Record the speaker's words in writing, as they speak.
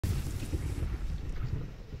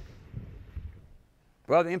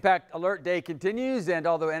Well, the Impact Alert Day continues, and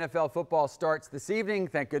although NFL football starts this evening,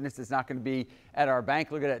 thank goodness it's not going to be at our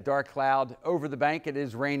bank. Look at that dark cloud over the bank. It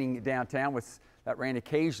is raining downtown, with that rain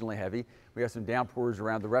occasionally heavy. We have some downpours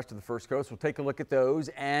around the rest of the First Coast. We'll take a look at those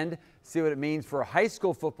and see what it means for high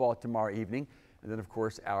school football tomorrow evening. And then, of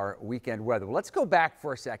course, our weekend weather. Well, let's go back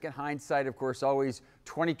for a second. Hindsight, of course, always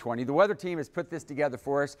 2020. The weather team has put this together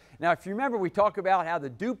for us. Now, if you remember, we talk about how the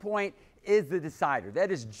dew point is the decider.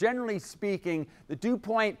 That is, generally speaking, the dew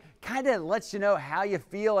point kind of lets you know how you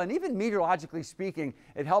feel. And even meteorologically speaking,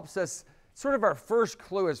 it helps us sort of our first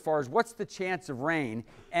clue as far as what's the chance of rain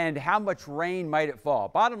and how much rain might it fall.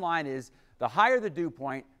 Bottom line is, the higher the dew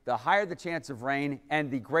point, the higher the chance of rain and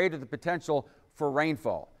the greater the potential for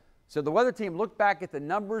rainfall. So the weather team looked back at the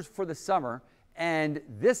numbers for the summer, and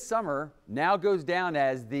this summer now goes down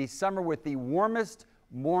as the summer with the warmest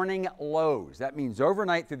morning lows. That means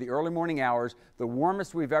overnight through the early morning hours, the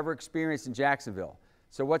warmest we've ever experienced in Jacksonville.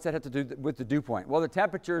 So what's that have to do with the dew point? Well, the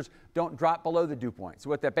temperatures don't drop below the dew point. So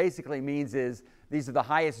what that basically means is these are the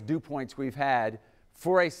highest dew points we've had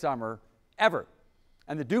for a summer ever.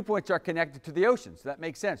 And the dew points are connected to the ocean. So that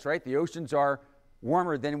makes sense, right? The oceans are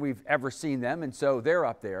warmer than we've ever seen them, and so they're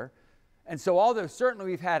up there. And so although certainly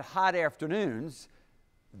we've had hot afternoons,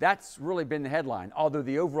 that's really been the headline. Although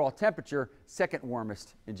the overall temperature, second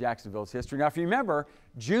warmest in Jacksonville's history. Now, if you remember,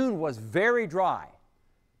 June was very dry.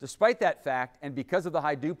 Despite that fact, and because of the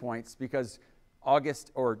high dew points, because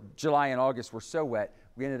July and August were so wet,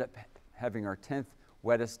 we ended up having our 10th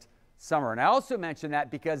wettest summer. And I also mention that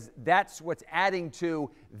because that's what's adding to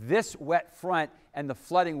this wet front and the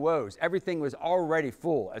flooding woes. Everything was already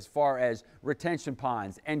full as far as retention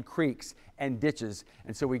ponds and creeks and ditches.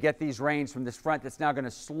 And so we get these rains from this front that's now going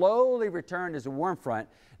to slowly return as a warm front.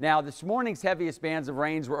 Now, this morning's heaviest bands of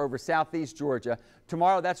rains were over southeast Georgia.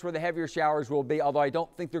 Tomorrow, that's where the heavier showers will be, although I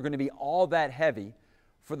don't think they're going to be all that heavy.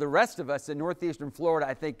 For the rest of us in northeastern Florida,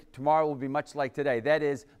 I think tomorrow will be much like today. That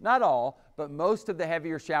is, not all, but most of the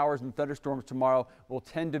heavier showers and thunderstorms tomorrow will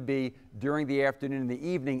tend to be during the afternoon and the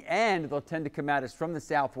evening, and they'll tend to come at us from the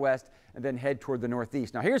southwest and then head toward the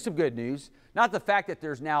northeast. Now, here's some good news. Not the fact that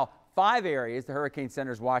there's now 5 areas the Hurricane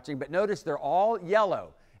Center is watching, but notice they're all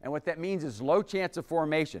yellow. And what that means is low chance of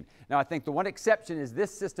formation. Now, I think the one exception is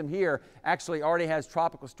this system here actually already has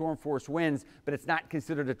tropical storm force winds, but it's not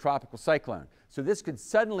considered a tropical cyclone. So this could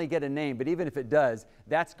suddenly get a name, but even if it does,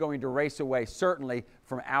 that's going to race away certainly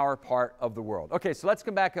from our part of the world. Okay, so let's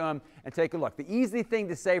come back home and take a look. The easy thing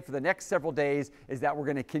to say for the next several days is that we're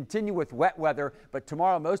going to continue with wet weather, but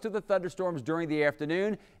tomorrow most of the thunderstorms during the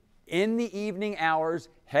afternoon, in the evening hours,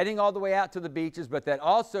 heading all the way out to the beaches, but that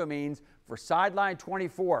also means for sideline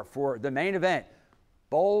 24, for the main event,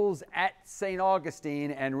 bowls at St.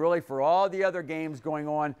 Augustine, and really for all the other games going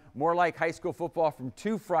on, more like high school football from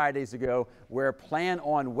 2 Fridays ago, where plan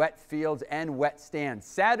on wet fields and wet stands.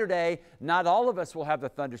 Saturday, not all of us will have the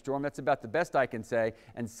thunderstorm. That's about the best I can say.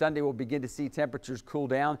 And Sunday, we'll begin to see temperatures cool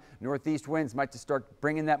down. Northeast winds might just start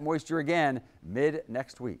bringing that moisture again mid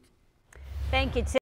next week. Thank you, Tim.